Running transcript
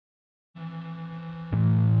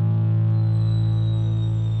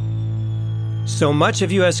So much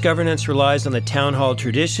of U.S. governance relies on the town hall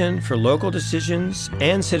tradition for local decisions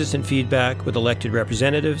and citizen feedback with elected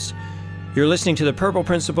representatives. You're listening to The Purple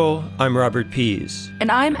Principle. I'm Robert Pease.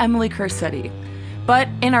 And I'm Emily Corsetti. But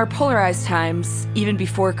in our polarized times, even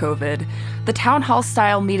before COVID, the town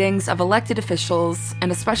hall-style meetings of elected officials,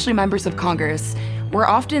 and especially members of Congress, were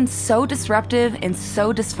often so disruptive and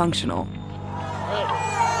so dysfunctional.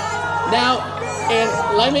 Now,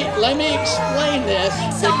 and let me explain this.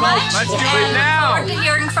 So much. Let's do it now. We'll be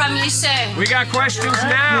hearing from you soon. We got questions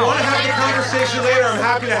now. If you want to have the conversation later, I'm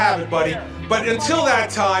happy to have it, buddy. But until that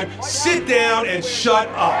time, sit down and shut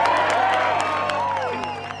up.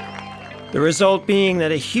 The result being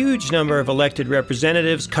that a huge number of elected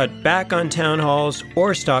representatives cut back on town halls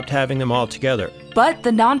or stopped having them altogether. But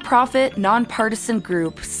the nonprofit, nonpartisan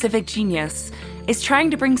group Civic Genius is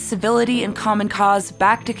trying to bring civility and common cause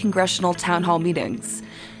back to congressional town hall meetings.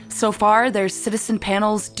 So far, their citizen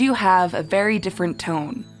panels do have a very different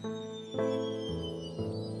tone.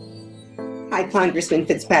 Hi, Congressman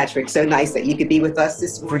Fitzpatrick. So nice that you could be with us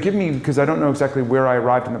this morning. Forgive me because I don't know exactly where I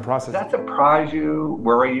arrived in the process. Does that surprise you,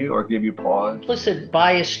 worry you, or give you pause? Implicit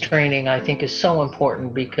bias training, I think, is so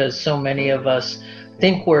important because so many of us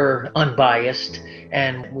think we're unbiased,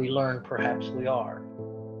 and we learn perhaps we are.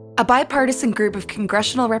 A bipartisan group of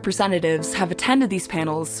congressional representatives have attended these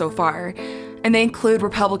panels so far, and they include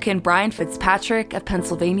Republican Brian Fitzpatrick of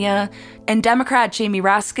Pennsylvania and Democrat Jamie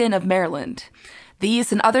Raskin of Maryland.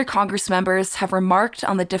 These and other Congress members have remarked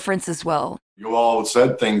on the difference as well. You all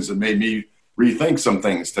said things that made me rethink some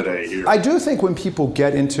things today here. I do think when people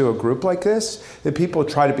get into a group like this, that people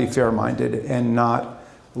try to be fair-minded and not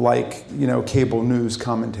like, cable news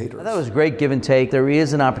commentators. That was great give and take. There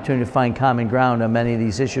is an opportunity to find common ground on many of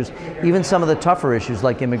these issues, even some of the tougher issues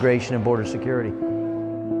like immigration and border security.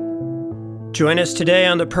 Join us today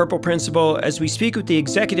on The Purple Principle as we speak with the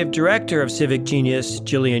executive director of Civic Genius,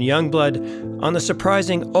 Jillian Youngblood, on the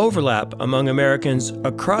surprising overlap among Americans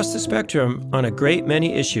across the spectrum on a great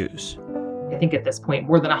many issues. I think at this point,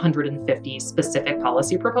 more than 150 specific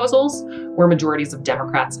policy proposals where majorities of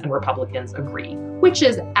Democrats and Republicans agree, which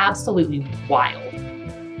is absolutely wild.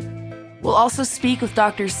 We'll also speak with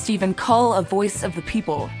Dr. Stephen Cull of Voice of the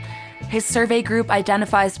People. His survey group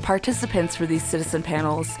identifies participants for these citizen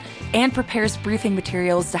panels and prepares briefing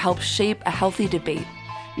materials to help shape a healthy debate.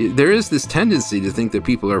 There is this tendency to think that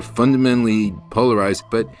people are fundamentally polarized,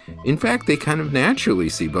 but in fact, they kind of naturally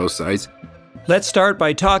see both sides. Let's start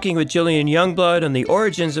by talking with Jillian Youngblood on the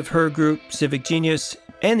origins of her group, Civic Genius,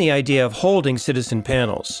 and the idea of holding citizen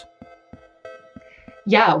panels.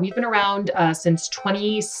 Yeah, we've been around since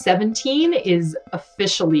 2017 is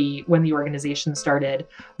officially when the organization started.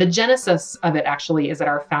 The genesis of it actually is that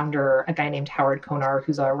our founder, a guy named Howard Konar,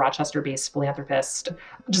 who's a Rochester-based philanthropist,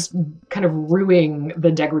 just kind of ruining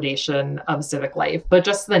the degradation of civic life, but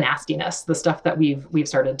just the nastiness, the stuff that we've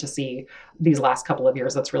started to see these last couple of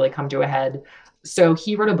years that's really come to a head. So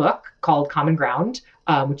he wrote a book called Common Ground,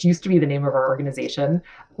 which used to be the name of our organization,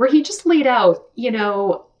 where he just laid out,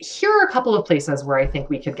 here are a couple of places where I think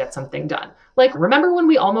we could get something done. Like, remember when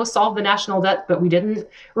we almost solved the national debt, but we didn't?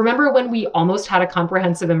 Remember when we almost had a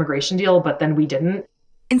comprehensive immigration deal, but then we didn't?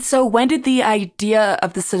 And so when did the idea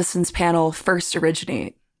of the Citizens Panel first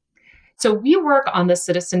originate? So we work on the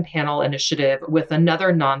Citizen Panel initiative with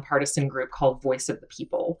another nonpartisan group called Voice of the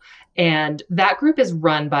People. And that group is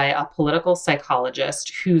run by a political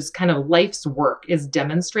psychologist whose kind of life's work is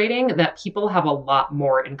demonstrating that people have a lot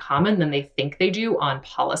more in common than they think they do on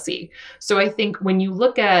policy. So I think when you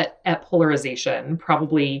look at polarization,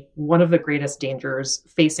 probably one of the greatest dangers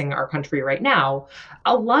facing our country right now,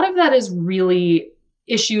 a lot of that is really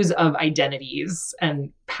issues of identities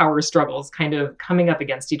and power struggles kind of coming up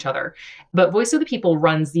against each other. But Voice of the People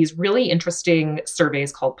runs these really interesting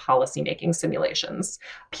surveys called policymaking simulations.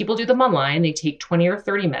 People do them online. They take 20 or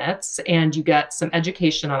 30 minutes, and you get some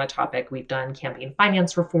education on a topic. We've done campaign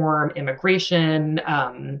finance reform, immigration,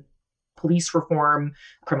 police reform,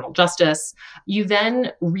 criminal justice. You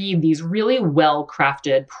then read these really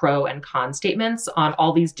well-crafted pro and con statements on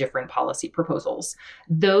all these different policy proposals.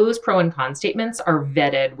 Those pro and con statements are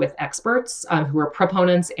vetted with experts who are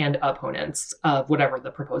proponents and opponents of whatever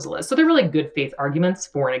the proposal is. So they're really good faith arguments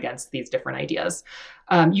for and against these different ideas.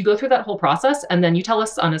 You go through that whole process, and then you tell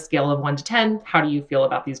us on a scale of 1 to 10, how do you feel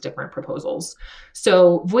about these different proposals?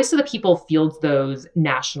 So Voice of the People fields those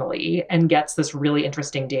nationally and gets this really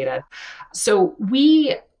interesting data. So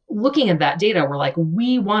looking at that data, we're like,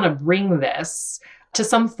 we want to bring this to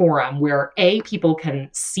some forum where A, people can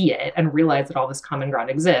see it and realize that all this common ground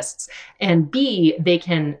exists, and B, they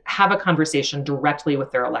can have a conversation directly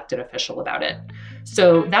with their elected official about it.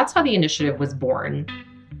 So that's how the initiative was born.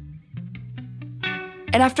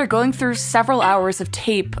 And after going through several hours of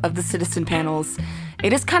tape of the citizen panels,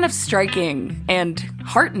 it is kind of striking and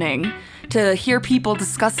heartening to hear people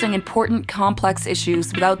discussing important, complex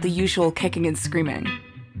issues without the usual kicking and screaming.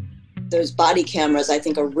 Those body cameras, I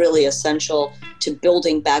think, are really essential to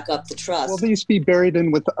building back up the trust. Will these be buried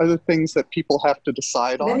in with other things that people have to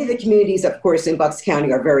decide on? Many of the communities, of course, in Bucks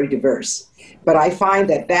County are very diverse, but I find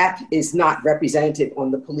that that is not represented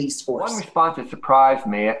on the police force. One response that surprised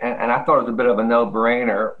me, and I thought it was a bit of a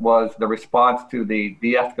no-brainer, was the response to the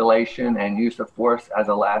de-escalation and use of force as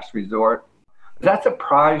a last resort. Does that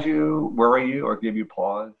surprise you, worry you, or give you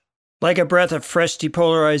pause? Like a breath of fresh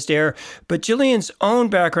depolarized air, but Jillian's own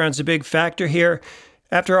background's a big factor here.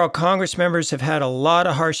 After all, Congress members have had a lot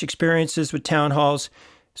of harsh experiences with town halls,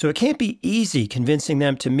 so it can't be easy convincing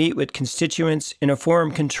them to meet with constituents in a forum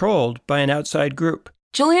controlled by an outside group.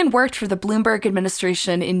 Jillian worked for the Bloomberg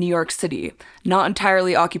administration in New York City, not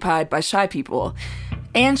entirely occupied by shy people.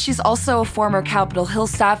 And she's also a former Capitol Hill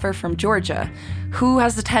staffer from Georgia, who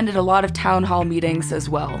has attended a lot of town hall meetings as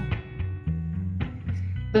well.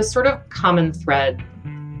 The sort of common thread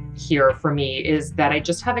here for me is that I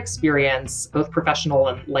just have experience, both professional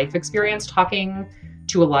and life experience, talking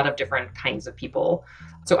to a lot of different kinds of people.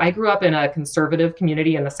 So I grew up in a conservative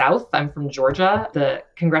community in the South. I'm from Georgia. The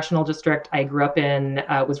congressional district I grew up in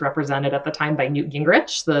was represented at the time by Newt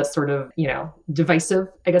Gingrich, the sort of, divisive,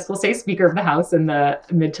 I guess we'll say, Speaker of the House in the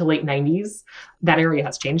mid to late 90s. That area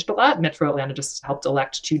has changed a lot. Metro Atlanta just helped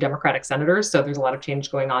elect 2 Democratic senators, so there's a lot of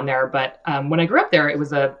change going on there. But when I grew up there, it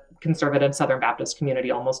was a conservative Southern Baptist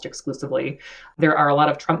community almost exclusively. There are a lot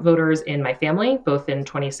of Trump voters in my family, both in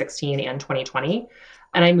 2016 and 2020.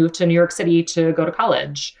 And I moved to New York City to go to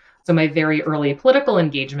college. So my very early political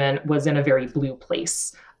engagement was in a very blue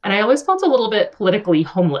place. And I always felt a little bit politically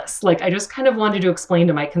homeless. Like I just kind of wanted to explain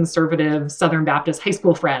to my conservative Southern Baptist high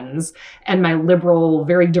school friends and my liberal,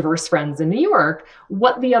 very diverse friends in New York,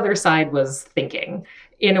 what the other side was thinking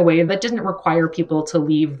in a way that didn't require people to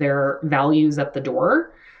leave their values at the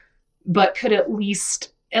door, but could at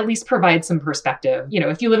least provide some perspective.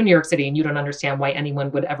 If you live in New York City and you don't understand why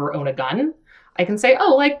anyone would ever own a gun, I can say,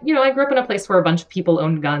 I grew up in a place where a bunch of people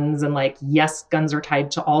owned guns and yes, guns are tied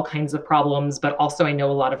to all kinds of problems, but also I know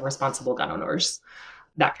a lot of responsible gun owners,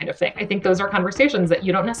 that kind of thing. I think those are conversations that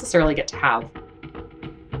you don't necessarily get to have.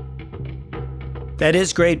 That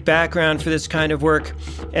is great background for this kind of work,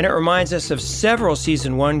 and it reminds us of several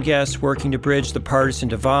Season 1 guests working to bridge the partisan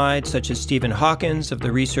divide, such as Stephen Hawkins of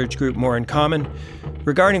the research group More in Common.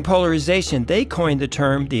 Regarding polarization, they coined the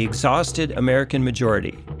term the exhausted American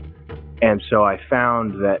majority. And so I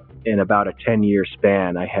found that in about a 10-year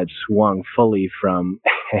span, I had swung fully from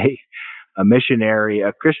a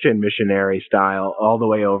Christian missionary style, all the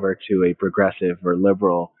way over to a progressive or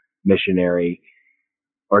liberal missionary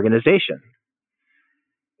organization.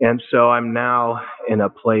 And so I'm now in a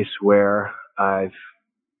place where I've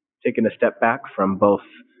taken a step back from both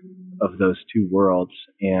of those two worlds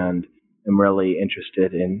and am really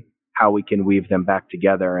interested in how we can weave them back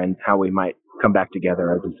together and how we might come back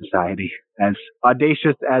together as a society. As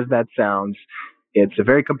audacious as that sounds, it's a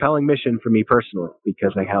very compelling mission for me personally,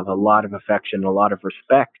 because I have a lot of affection, a lot of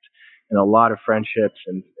respect, and a lot of friendships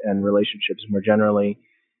and relationships more generally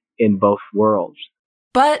in both worlds.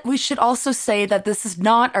 But we should also say that this is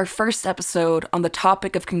not our first episode on the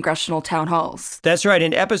topic of congressional town halls. That's right.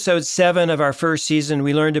 In episode 7 of our first season,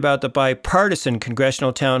 we learned about the bipartisan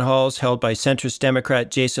congressional town halls held by centrist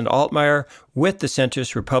Democrat Jason Altmaier with the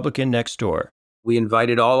centrist Republican next door. We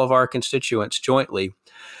invited all of our constituents jointly,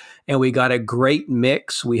 and we got a great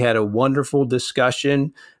mix. We had a wonderful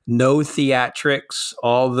discussion, no theatrics,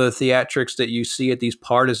 all the theatrics that you see at these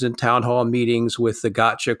partisan town hall meetings with the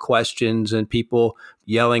gotcha questions and people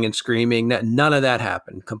yelling and screaming. None of that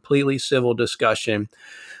happened. Completely civil discussion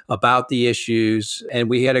about the issues, and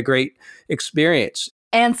we had a great experience.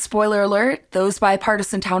 And spoiler alert, those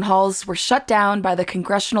bipartisan town halls were shut down by the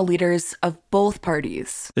congressional leaders of both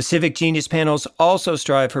parties. The Civic Genius panels also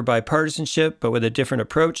strive for bipartisanship, but with a different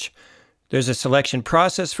approach. There's a selection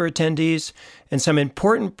process for attendees and some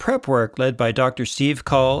important prep work led by Dr. Steve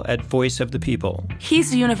Cull at Voice of the People.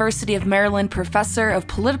 He's a University of Maryland professor of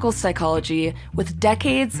political psychology with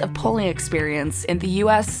decades of polling experience in the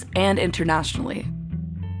U.S. and internationally.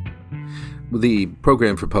 The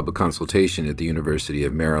Program for Public Consultation at the University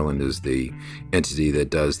of Maryland is the entity that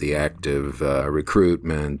does the active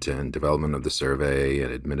recruitment and development of the survey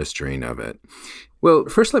and administering of it. Well,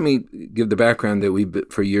 first let me give the background that we've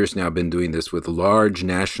for years now been doing this with large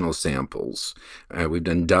national samples. We've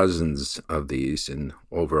done dozens of these in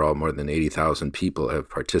Overall, more than 80,000 people have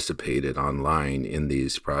participated online in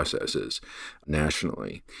these processes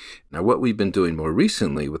nationally. Now, what we've been doing more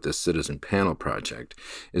recently with this Citizen Panel Project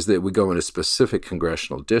is that we go in a specific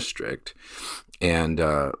congressional district and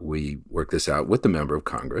we work this out with the member of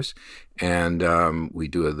Congress, and we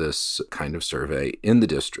do this kind of survey in the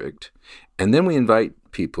district. And then we invite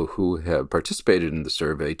people who have participated in the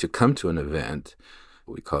survey to come to an event.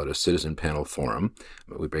 We call it a citizen panel forum.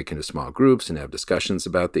 We break into small groups and have discussions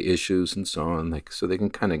about the issues and so on, so they can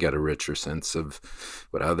kind of get a richer sense of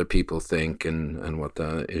what other people think and what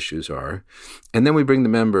the issues are. And then we bring the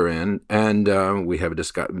member in, and we have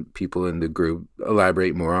people in the group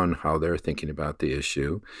elaborate more on how they're thinking about the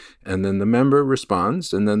issue. And then the member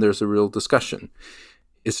responds, and then there's a real discussion.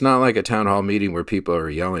 It's not like a town hall meeting where people are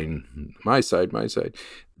yelling, my side, my side.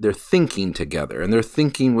 They're thinking together, and they're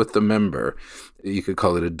thinking with the member. You could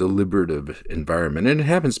call it a deliberative environment, and it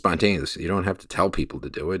happens spontaneously. You don't have to tell people to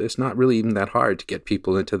do it. It's not really even that hard to get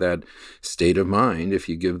people into that state of mind if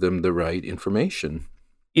you give them the right information.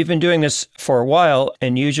 You've been doing this for a while,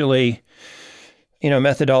 and usually,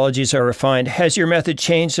 methodologies are refined. Has your method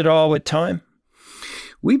changed at all with time?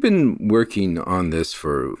 We've been working on this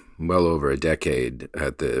for well over a decade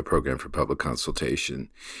at the Program for Public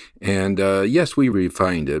Consultation. And yes, we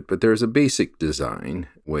refined it, but there's a basic design,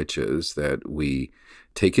 which is that we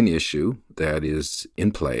take an issue that is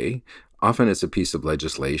in play. Often it's a piece of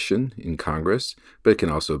legislation in Congress, but it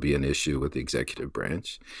can also be an issue with the executive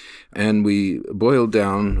branch. And we boil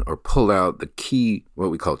down or pull out the key,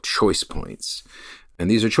 what we call choice points.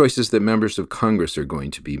 And these are choices that members of Congress are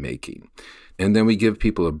going to be making. And then we give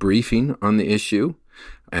people a briefing on the issue,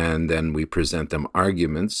 and then we present them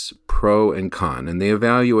arguments, pro and con, and they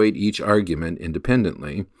evaluate each argument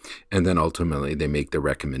independently, and then ultimately they make the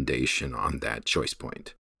recommendation on that choice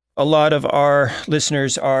point. A lot of our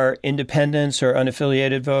listeners are independents or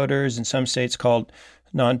unaffiliated voters, in some states called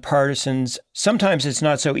nonpartisans. Sometimes it's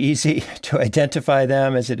not so easy to identify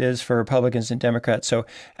them as it is for Republicans and Democrats. So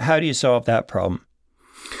how do you solve that problem?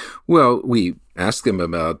 Well, we ask them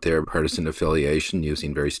about their partisan affiliation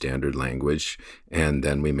using very standard language, and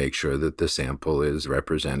then we make sure that the sample is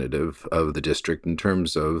representative of the district in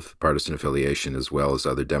terms of partisan affiliation as well as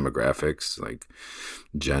other demographics like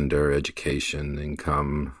gender, education,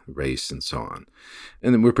 income, race, and so on.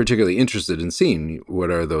 And then we're particularly interested in seeing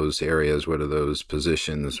what are those areas, what are those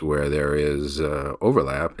positions where there is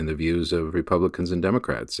overlap in the views of Republicans and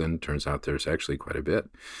Democrats, and it turns out there's actually quite a bit.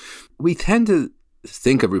 We tend to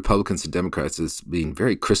think of Republicans and Democrats as being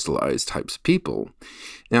very crystallized types of people.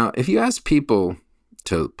 Now, if you ask people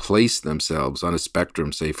to place themselves on a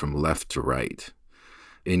spectrum, say from left to right,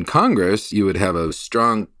 in Congress, you would have a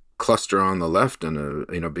strong cluster on the left and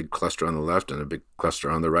a big cluster on the left and a big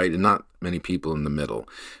cluster on the right, and not many people in the middle.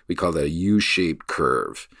 We call that a U-shaped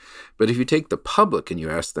curve. But if you take the public and you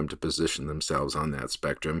ask them to position themselves on that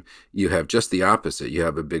spectrum, you have just the opposite. You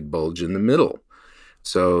have a big bulge in the middle.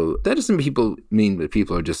 So that doesn't mean that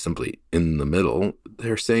people are just simply in the middle.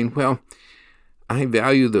 They're saying, well, I think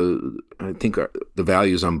the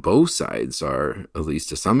values on both sides are, at least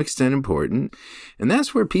to some extent, important. And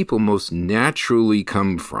that's where people most naturally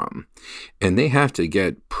come from. And they have to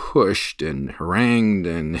get pushed and harangued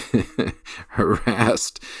and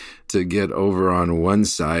harassed to get over on one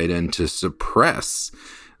side and to suppress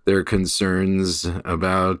their concerns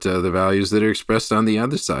about the values that are expressed on the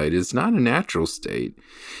other side. It's not a natural state.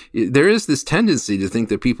 There is this tendency to think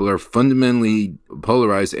that people are fundamentally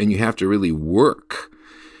polarized and you have to really work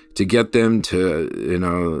to get them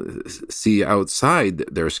to, see outside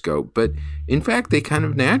their scope. But in fact, they kind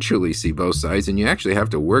of naturally see both sides, and you actually have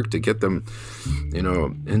to work to get them,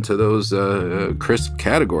 into those crisp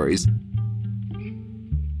categories.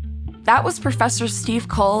 That was Professor Steve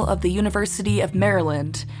Cull of the University of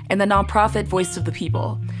Maryland and the nonprofit Voice of the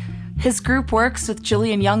People. His group works with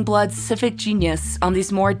Jillian Youngblood's Civic Genius on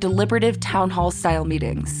these more deliberative town hall-style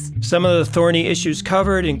meetings. Some of the thorny issues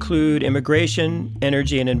covered include immigration,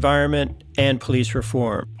 energy and environment, and police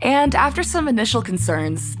reform. And after some initial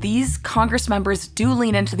concerns, these Congress members do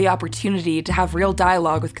lean into the opportunity to have real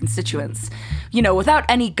dialogue with constituents. Without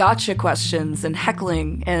any gotcha questions and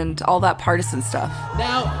heckling and all that partisan stuff.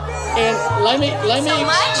 Now, and let me. Let's do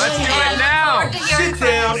it now. Sit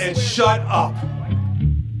down and shut up.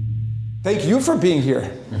 Thank you for being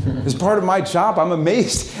here. As part of my job, I'm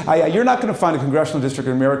amazed. You're not going to find a congressional district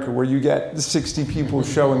in America where you get 60 people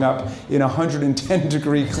showing up in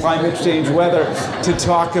 110-degree climate change weather to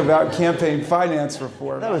talk about campaign finance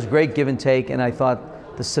reform. That was great give and take, and I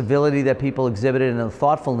thought the civility that people exhibited and the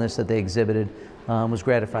thoughtfulness that they exhibited was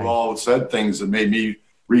gratifying. You all said things that made me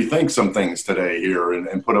rethink some things today here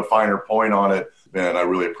and put a finer point on it. and I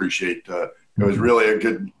really appreciate it. Was really a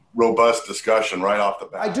good, robust discussion right off the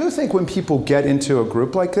bat. I do think when people get into a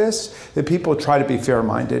group like this, that people try to be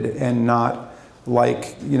fair-minded and not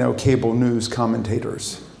like, cable news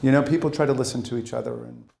commentators. People try to listen to each other.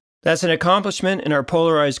 That's an accomplishment in our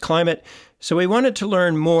polarized climate, so we wanted to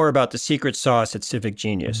learn more about the secret sauce at Civic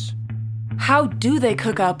Genius. How do they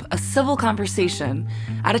cook up a civil conversation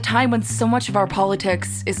at a time when so much of our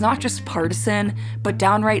politics is not just partisan, but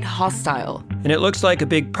downright hostile? And it looks like a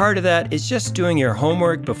big part of that is just doing your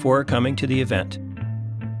homework before coming to the event.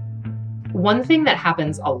 One thing that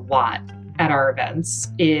happens a lot at our events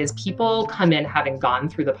is people come in having gone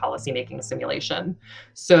through the policymaking simulation.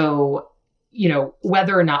 So,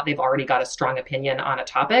 whether or not they've already got a strong opinion on a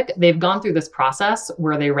topic, they've gone through this process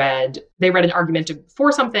where they read an argument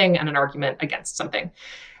for something and an argument against something.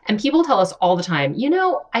 And people tell us all the time,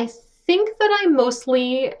 I think that I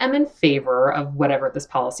mostly am in favor of whatever this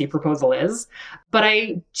policy proposal is, but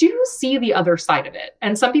I do see the other side of it.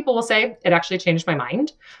 And some people will say, it actually changed my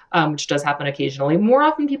mind, which does happen occasionally. More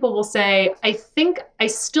often people will say, I think I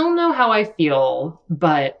still know how I feel,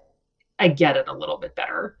 but I get it a little bit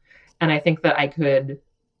better. And I think that I could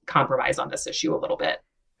compromise on this issue a little bit.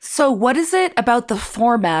 So what is it about the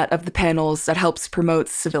format of the panels that helps promote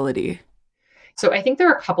civility? So I think there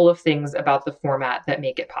are a couple of things about the format that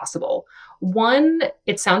make it possible. One,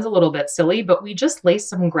 it sounds a little bit silly, but we just lay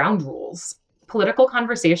some ground rules. Political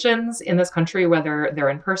conversations in this country, whether they're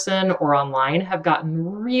in person or online, have gotten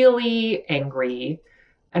really angry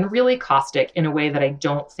and really caustic in a way that I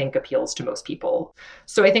don't think appeals to most people.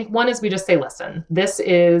 So I think one is we just say, listen, this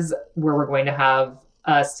is where we're going to have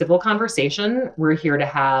a civil conversation. We're here to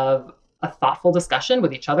have a thoughtful discussion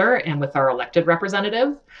with each other and with our elected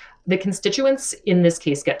representative. The constituents in this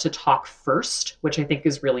case get to talk first, which I think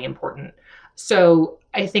is really important. So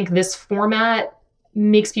I think this format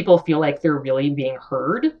makes people feel like they're really being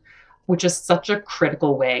heard, which is such a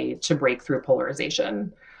critical way to break through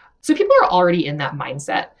polarization. So people are already in that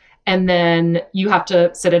mindset. And then you have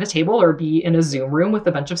to sit at a table or be in a Zoom room with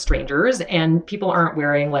a bunch of strangers, and people aren't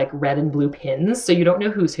wearing like red and blue pins, so you don't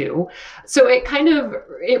know who's who. So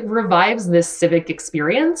it revives this civic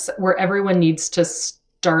experience where everyone needs to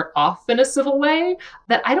start off in a civil way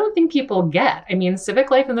that I don't think people get. I mean,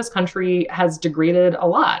 civic life in this country has degraded a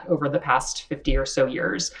lot over the past 50 or so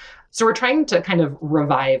years. So we're trying to kind of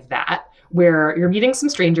revive that, where you're meeting some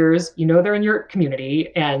strangers, they're in your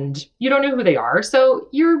community, and you don't know who they are. So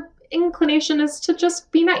your inclination is to just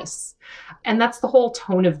be nice. And that's the whole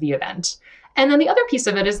tone of the event. And then the other piece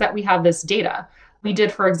of it is that we have this data. We did,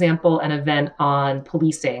 for example, an event on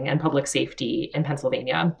policing and public safety in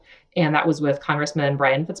Pennsylvania. And that was with Congressman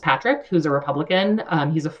Brian Fitzpatrick, who's a Republican.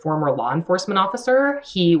 He's a former law enforcement officer.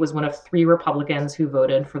 He was one of 3 Republicans who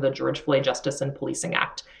voted for the George Floyd Justice and Policing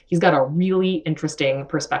Act. He's got a really interesting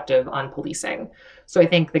perspective on policing. So I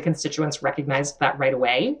think the constituents recognized that right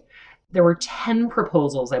away. There were 10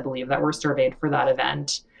 proposals, I believe, that were surveyed for that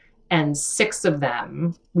event. And 6 of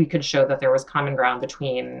them, we could show that there was common ground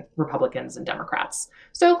between Republicans and Democrats.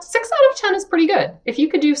 So 6 out of 10 is pretty good. If you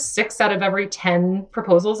could do 6 out of every 10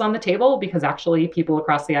 proposals on the table, because actually people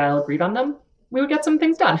across the aisle agreed on them, we would get some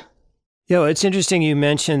things done. Yeah, it's interesting you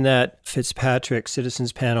mentioned that Fitzpatrick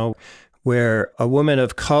Citizens Panel, where a woman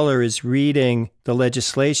of color is reading the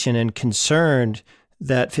legislation and concerned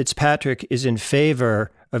that Fitzpatrick is in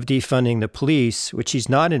favor of defunding the police, which he's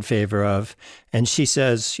not in favor of. And she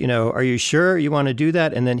says, are you sure you want to do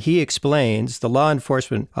that? And then he explains, the law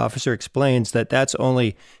enforcement officer explains that that's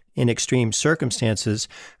only in extreme circumstances.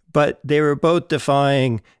 But they were both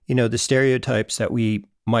defying, the stereotypes that we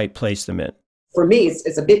might place them in. For me,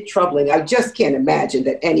 it's a bit troubling. I just can't imagine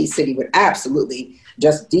that any city would absolutely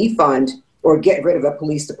just defund or get rid of a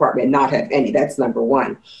police department and not have any. That's number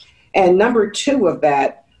one. And number 2 of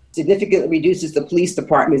that, significantly reduces the police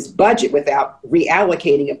department's budget without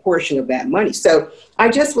reallocating a portion of that money. So I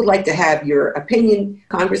just would like to have your opinion,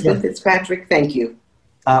 Congressman Fitzpatrick. Thank you.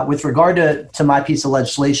 With regard to my piece of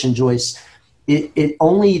legislation, Joyce, it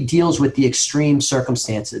only deals with the extreme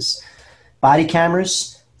circumstances. Body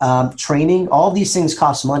cameras, training, all these things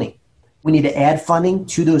cost money. We need to add funding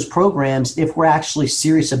to those programs if we're actually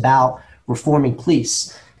serious about reforming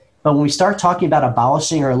police. But when we start talking about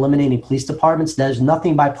abolishing or eliminating police departments, there's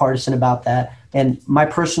nothing bipartisan about that. And my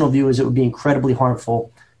personal view is it would be incredibly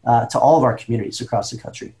harmful to all of our communities across the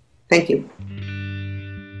country. Thank you.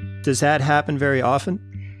 Does that happen very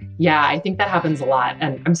often? Yeah, I think that happens a lot.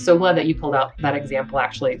 And I'm so glad that you pulled out that example,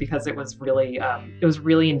 actually, because it was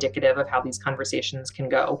really indicative of how these conversations can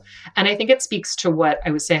go. And I think it speaks to what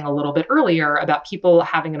I was saying a little bit earlier about people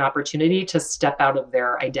having an opportunity to step out of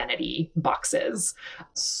their identity boxes.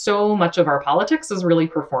 So much of our politics is really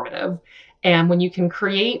performative. And when you can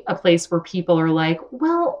create a place where people are like,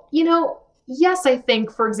 well, yes, I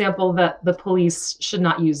think, for example, that the police should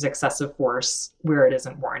not use excessive force where it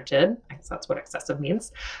isn't warranted. I guess that's what excessive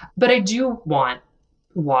means. But I do want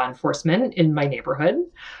law enforcement in my neighborhood.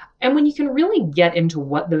 And when you can really get into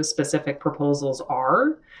what those specific proposals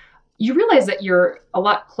are, you realize that you're a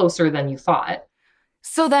lot closer than you thought.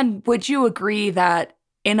 So then, would you agree that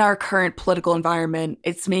in our current political environment,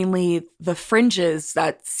 it's mainly the fringes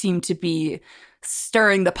that seem to be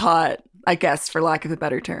stirring the pot, I guess, for lack of a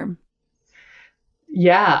better term?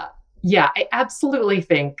 Yeah, I absolutely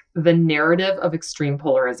think the narrative of extreme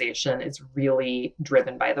polarization is really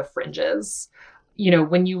driven by the fringes.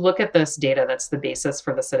 When you look at this data that's the basis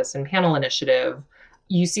for the Citizen Panel Initiative,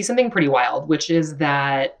 you see something pretty wild, which is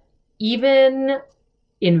that even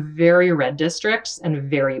in very red districts and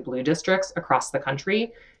very blue districts across the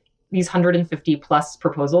country, these 150 plus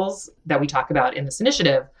proposals that we talk about in this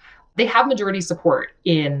initiative, they have majority support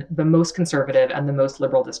in the most conservative and the most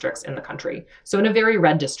liberal districts in the country. So in a very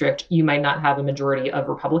red district, you might not have a majority of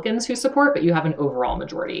Republicans who support, but you have an overall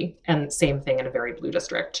majority. And same thing in a very blue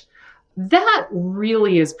district. That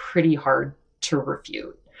really is pretty hard to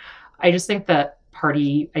refute. I just think that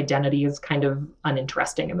party identity is kind of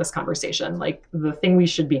uninteresting in this conversation. Like, the thing we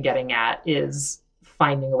should be getting at is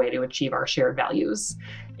finding a way to achieve our shared values.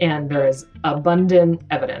 And there is abundant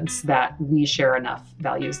evidence that we share enough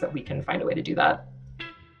values that we can find a way to do that.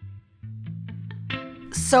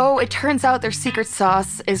 So it turns out their secret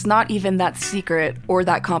sauce is not even that secret or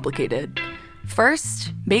that complicated.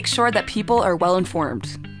 First, make sure that people are well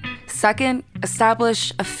informed. Second,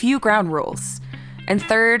 establish a few ground rules. And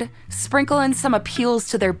third, sprinkle in some appeals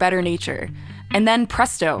to their better nature. And then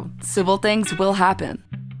presto, civil things will happen.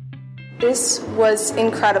 This was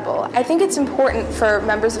incredible. I think it's important for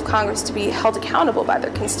members of Congress to be held accountable by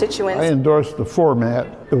their constituents. I endorsed the format.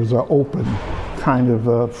 It was an open kind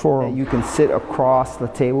of forum. You can sit across the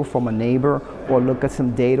table from a neighbor or look at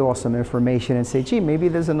some data or some information and say, gee, maybe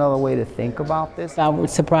there's another way to think about this. I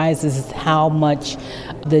was surprised is how much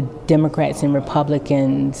the Democrats and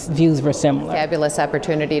Republicans' views were similar. Fabulous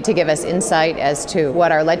opportunity to give us insight as to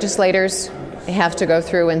what our legislators have to go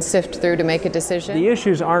through and sift through to make a decision. The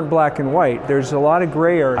issues aren't black and white. There's a lot of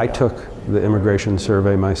gray area. I took the immigration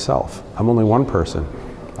survey myself. I'm only one person.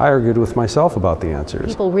 I argued with myself about the answers.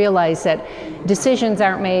 People realize that decisions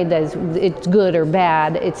aren't made as it's good or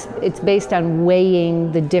bad. It's based on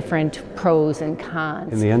weighing the different pros and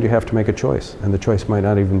cons. In the end, you have to make a choice, and the choice might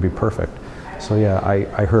not even be perfect. So yeah,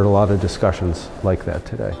 I heard a lot of discussions like that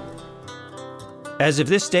today. As of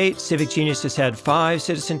this date, Civic Genius has had 5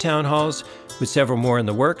 citizen town halls, with several more in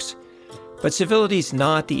the works. But civility is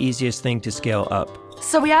not the easiest thing to scale up.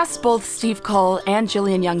 So we asked both Steve Cull and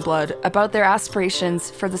Jillian Youngblood about their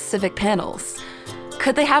aspirations for the civic panels.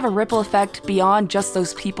 Could they have a ripple effect beyond just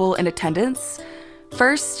those people in attendance?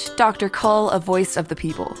 First, Dr. Cull, a voice of the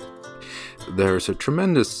people. There's a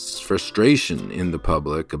tremendous frustration in the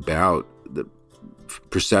public about the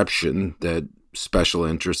perception that special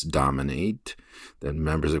interests dominate, that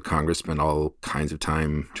members of Congress spend all kinds of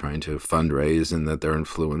time trying to fundraise, and that they're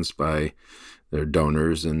influenced by their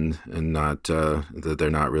donors and not that they're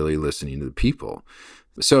not really listening to the people.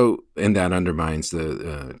 So, and that undermines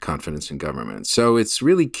the confidence in government. So it's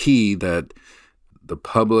really key that the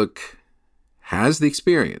public has the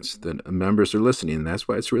experience that members are listening, and that's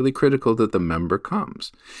why it's really critical that the member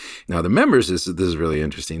comes. Now, the members, this is really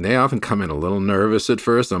interesting. They often come in a little nervous at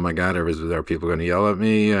first. Oh my God, are people going to yell at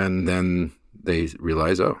me? And then they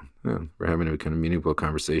realize, we're having a kind of meaningful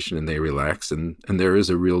conversation, and they relax, and there is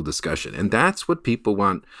a real discussion. And that's what people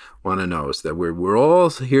want to know, is that we're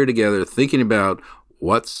all here together thinking about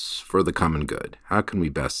what's for the common good. How can we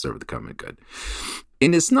best serve the common good?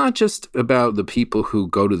 And it's not just about the people who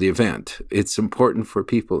go to the event. It's important for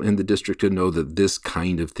people in the district to know that this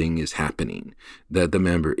kind of thing is happening, that the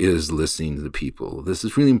member is listening to the people. This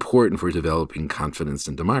is really important for developing confidence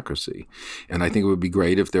in democracy. And I think it would be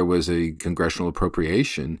great if there was a congressional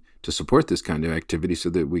appropriation to support this kind of activity so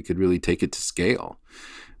that we could really take it to scale,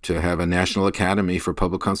 to have a National Academy for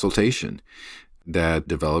Public Consultation that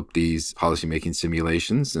develop these policymaking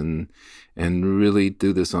simulations and really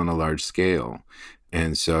do this on a large scale.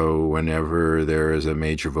 And so whenever there is a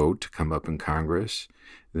major vote to come up in Congress,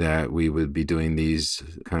 that we would be doing these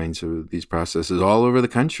kinds of these processes all over the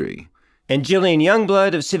country. and Jillian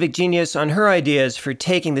Youngblood of Civic Genius on her ideas for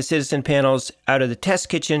taking the citizen panels out of the test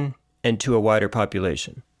kitchen and to a wider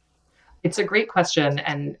population. It's a great question,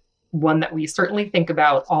 and one that we certainly think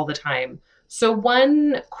about all the time. So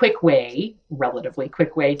one quick way, relatively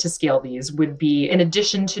quick way to scale these would be, in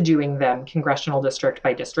addition to doing them congressional district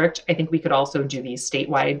by district, I think we could also do these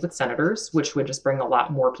statewide with senators, which would just bring a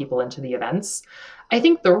lot more people into the events. I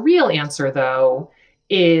think the real answer, though,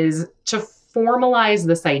 is to formalize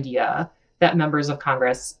this idea that members of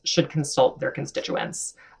Congress should consult their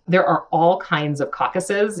constituents. There are all kinds of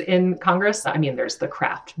caucuses in Congress. I mean, there's the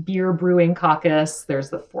craft beer brewing caucus, there's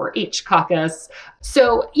the 4-H caucus.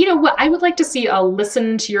 So, what I would like to see a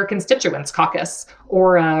listen to your constituents caucus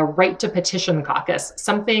or a right to petition caucus,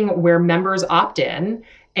 something where members opt in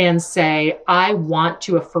and say, I want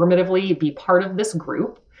to affirmatively be part of this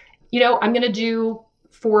group. I'm going to do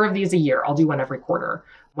 4 of these a year. I'll do one every quarter.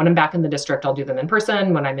 When I'm back in the district, I'll do them in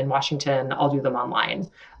person. When I'm in Washington, I'll do them online.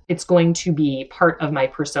 It's going to be part of my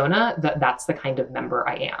persona that's the kind of member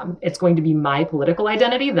I am. It's going to be my political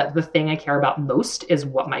identity that the thing I care about most is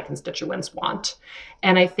what my constituents want.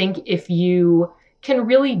 And I think if you can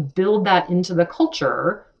really build that into the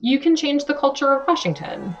culture, you can change the culture of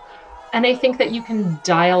Washington. And I think that you can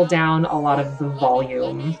dial down a lot of the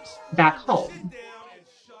volume back home.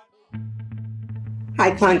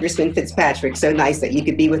 Hi, Congressman Fitzpatrick. So nice that you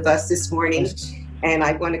could be with us this morning. And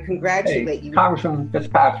I want to congratulate you. Congressman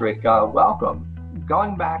Fitzpatrick, welcome.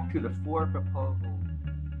 Going back to the 4 proposals.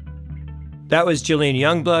 That was Jillian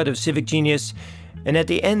Youngblood of Civic Genius. And at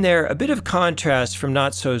the end there, a bit of contrast from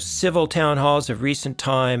not-so-civil town halls of recent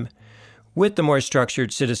time with the more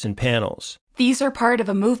structured citizen panels. These are part of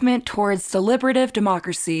a movement towards deliberative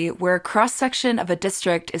democracy where a cross-section of a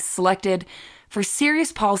district is selected for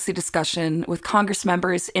serious policy discussion with Congress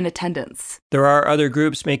members in attendance. There are other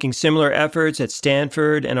groups making similar efforts at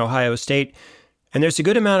Stanford and Ohio State, and there's a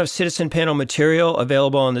good amount of citizen panel material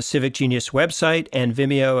available on the Civic Genius website and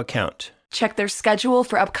Vimeo account. Check their schedule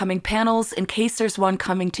for upcoming panels in case there's one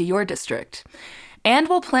coming to your district. And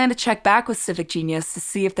we'll plan to check back with Civic Genius to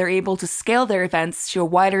see if they're able to scale their events to a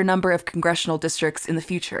wider number of congressional districts in the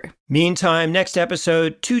future. Meantime, next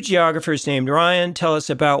episode, 2 geographers named Ryan tell us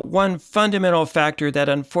about one fundamental factor that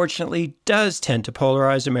unfortunately does tend to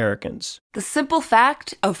polarize Americans. The simple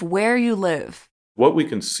fact of where you live. What we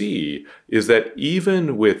can see is that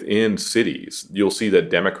even within cities, you'll see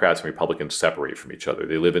that Democrats and Republicans separate from each other.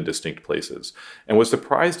 They live in distinct places. And what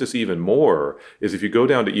surprised us even more is if you go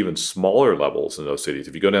down to even smaller levels in those cities,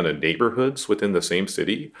 if you go down to neighborhoods within the same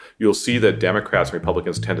city, you'll see that Democrats and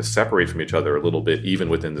Republicans tend to separate from each other a little bit, even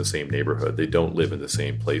within the same neighborhood. They don't live in the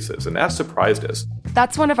same places. And that surprised us.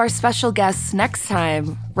 That's one of our special guests next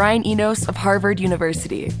time, Ryan Enos of Harvard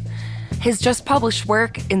University. His just published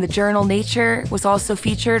work in the journal Nature was also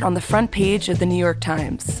featured on the front page of the New York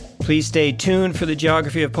Times. Please stay tuned for the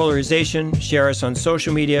Geography of Polarization, share us on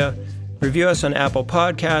social media, review us on Apple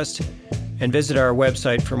Podcasts, and visit our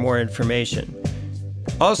website for more information.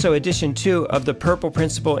 Also, edition 2 of the Purple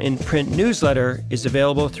Principle in Print newsletter is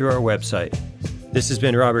available through our website. This has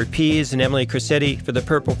been Robert Pease and Emily Crissetti for the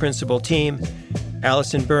Purple Principle team,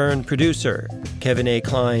 Allison Byrne, producer, Kevin A.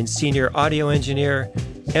 Klein, senior audio engineer,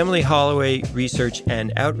 Emily Holloway, Research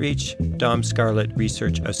and Outreach, Dom Scarlett,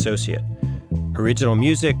 Research Associate. Original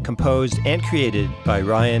music composed and created by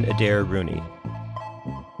Ryan Adair Rooney.